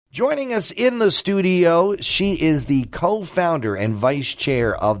Joining us in the studio, she is the co-founder and vice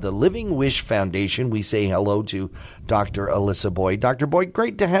chair of the Living Wish Foundation. We say hello to Dr. Alyssa Boyd. Dr. Boyd,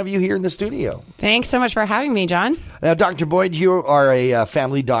 great to have you here in the studio. Thanks so much for having me, John. Now, Dr. Boyd, you are a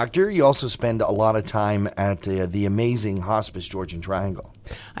family doctor. You also spend a lot of time at the amazing Hospice Georgian Triangle.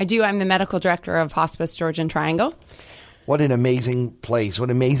 I do. I'm the medical director of Hospice Georgian Triangle. What an amazing place.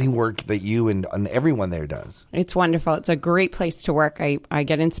 What amazing work that you and everyone there does. It's wonderful. It's a great place to work. I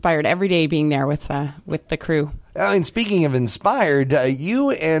get inspired every day being there with the crew. And speaking of inspired,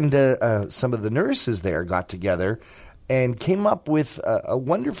 you and some of the nurses there got together and came up with a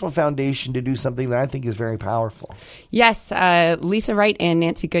wonderful foundation to do something that I think is very powerful. Yes, Lisa Wright and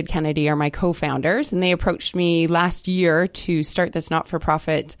Nancy Good Kennedy are my co-founders, and they approached me last year to start this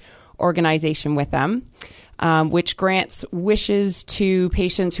not-for-profit organization with them. Which grants wishes to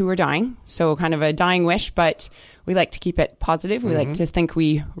patients who are dying. So kind of a dying wish, but we like to keep it positive. We like to think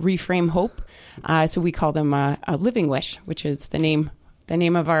we reframe hope. So we call them a living wish, which is the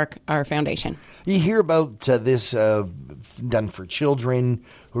name of our foundation. You hear about this done for children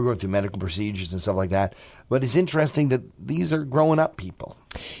who are going through medical procedures and stuff like that. But it's interesting that these are growing up people.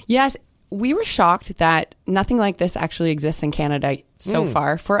 Yes. We were shocked that nothing like this actually exists in Canada so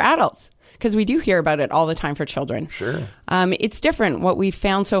far for adults. Because we do hear about it all the time for children. Sure. It's different. What we've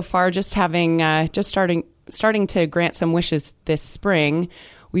found so far, just having starting to grant some wishes this spring,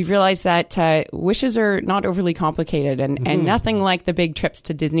 we've realized that wishes are not overly complicated and nothing like the big trips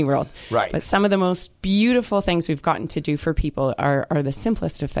to Disney World. Right. But some of the most beautiful things we've gotten to do for people are the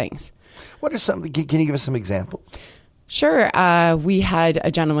simplest of things. What are some? Can you give us some examples? Sure. We had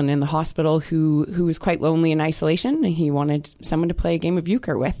a gentleman in the hospital who was quite lonely in isolation, and he wanted someone to play a game of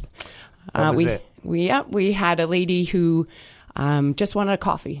euchre with. We had a lady who just wanted a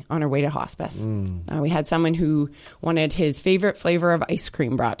coffee on her way to hospice. We had someone who wanted his favorite flavor of ice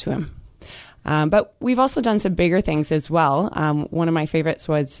cream brought to him. But we've also done some bigger things as well. One of my favorites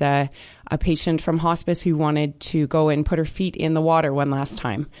was a patient from hospice who wanted to go and put her feet in the water one last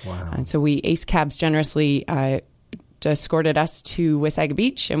time. Wow. And so Ace Cabs generously escorted us to Wasaga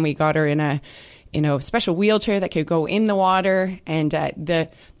Beach, and we got her in a special wheelchair that could go in the water. And the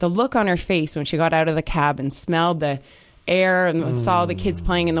look on her face when she got out of the cab and smelled the air and saw the kids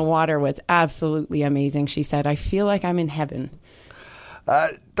playing in the water was absolutely amazing. She said, "I feel like I'm in heaven."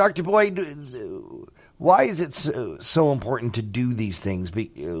 Dr. Boyd, why is it so important to do these things?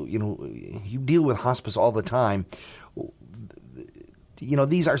 You deal with hospice all the time.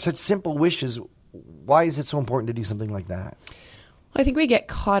 These are such simple wishes. Why is it so important to do something like that? I think we get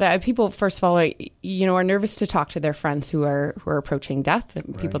caught up. People, first of all, are nervous to talk to their friends who are approaching death.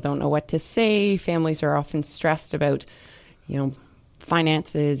 People don't know what to say. Families are often stressed about,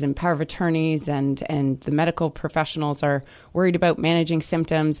 finances and power of attorneys, and the medical professionals are worried about managing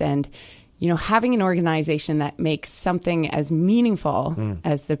symptoms. And, having an organization that makes something as meaningful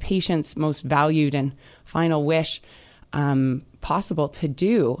as the patient's most valued and final wish possible to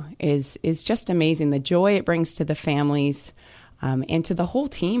do is just amazing. The joy it brings to the families. And to the whole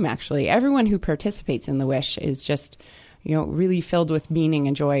team, actually. Everyone who participates in the wish is just, really filled with meaning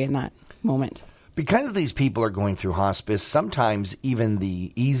and joy in that moment. Because these people are going through hospice, sometimes even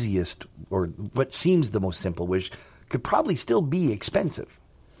the easiest or what seems the most simple wish could probably still be expensive.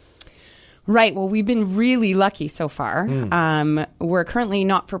 Right. Well, we've been really lucky so far. We're currently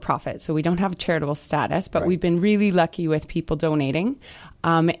not-for-profit, so we don't have a charitable status, but we've been really lucky with people donating.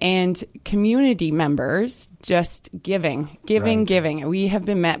 And community members just giving. We have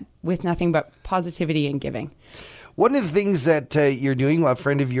been met with nothing but positivity and giving. One of the things that you're doing, a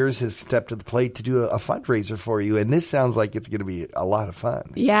friend of yours has stepped to the plate to do a fundraiser for you, and this sounds like it's going to be a lot of fun.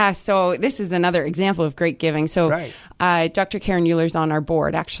 Yeah, so this is another example of great giving. So Dr. Karen Euler's on our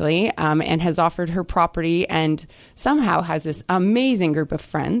board, actually, and has offered her property and somehow has this amazing group of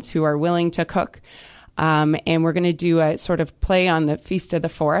friends who are willing to cook. And we're going to do a sort of play on the Feast of the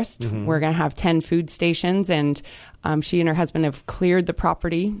Forest. We're going to have 10 food stations, and she and her husband have cleared the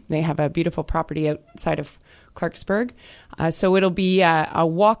property. They have a beautiful property outside of Clarksburg. So it'll be a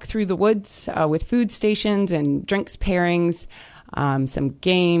walk through the woods with food stations and drinks pairings, some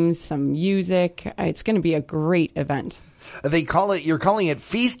games, some music. It's going to be a great event. You're calling it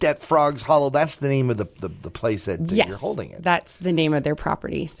Feast at Frogs Hollow. That's the name of the place that you're holding it. That's the name of their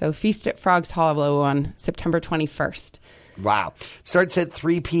property. So Feast at Frogs Hollow on September 21st. Wow. Starts at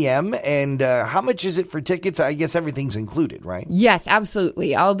 3 p.m. And how much is it for tickets? I guess everything's included, right? Yes,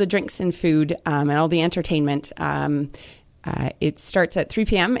 absolutely. All the drinks and food and all the entertainment. It starts at 3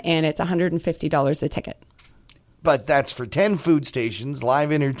 p.m. and it's $150 a ticket. But that's for 10 food stations,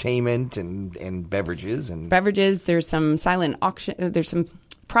 live entertainment, and beverages. Beverages. There's some silent auction. There's some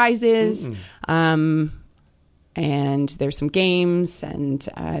prizes. And there's some games, and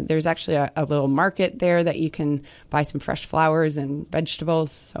there's actually a little market there that you can buy some fresh flowers and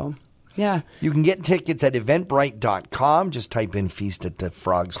vegetables. So, yeah. You can get tickets at eventbrite.com. Just type in Feast at the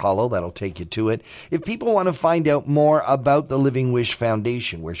Frogs Hollow. That'll take you to it. If people want to find out more about the Living Wish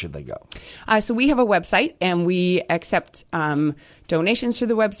Foundation, where should they go? So we have a website, and we accept donations through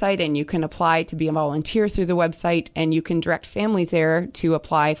the website, and you can apply to be a volunteer through the website, and you can direct families there to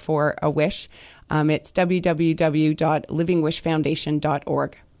apply for a wish. It's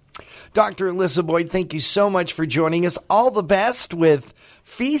www.livingwishfoundation.org. Dr. Alyssa Boyd, thank you so much for joining us. All the best with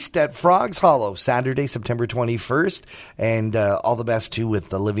Feast at Frogs Hollow, Saturday, September 21st. And all the best, too, with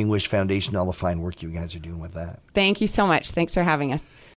the Living Wish Foundation, all the fine work you guys are doing with that. Thank you so much. Thanks for having us.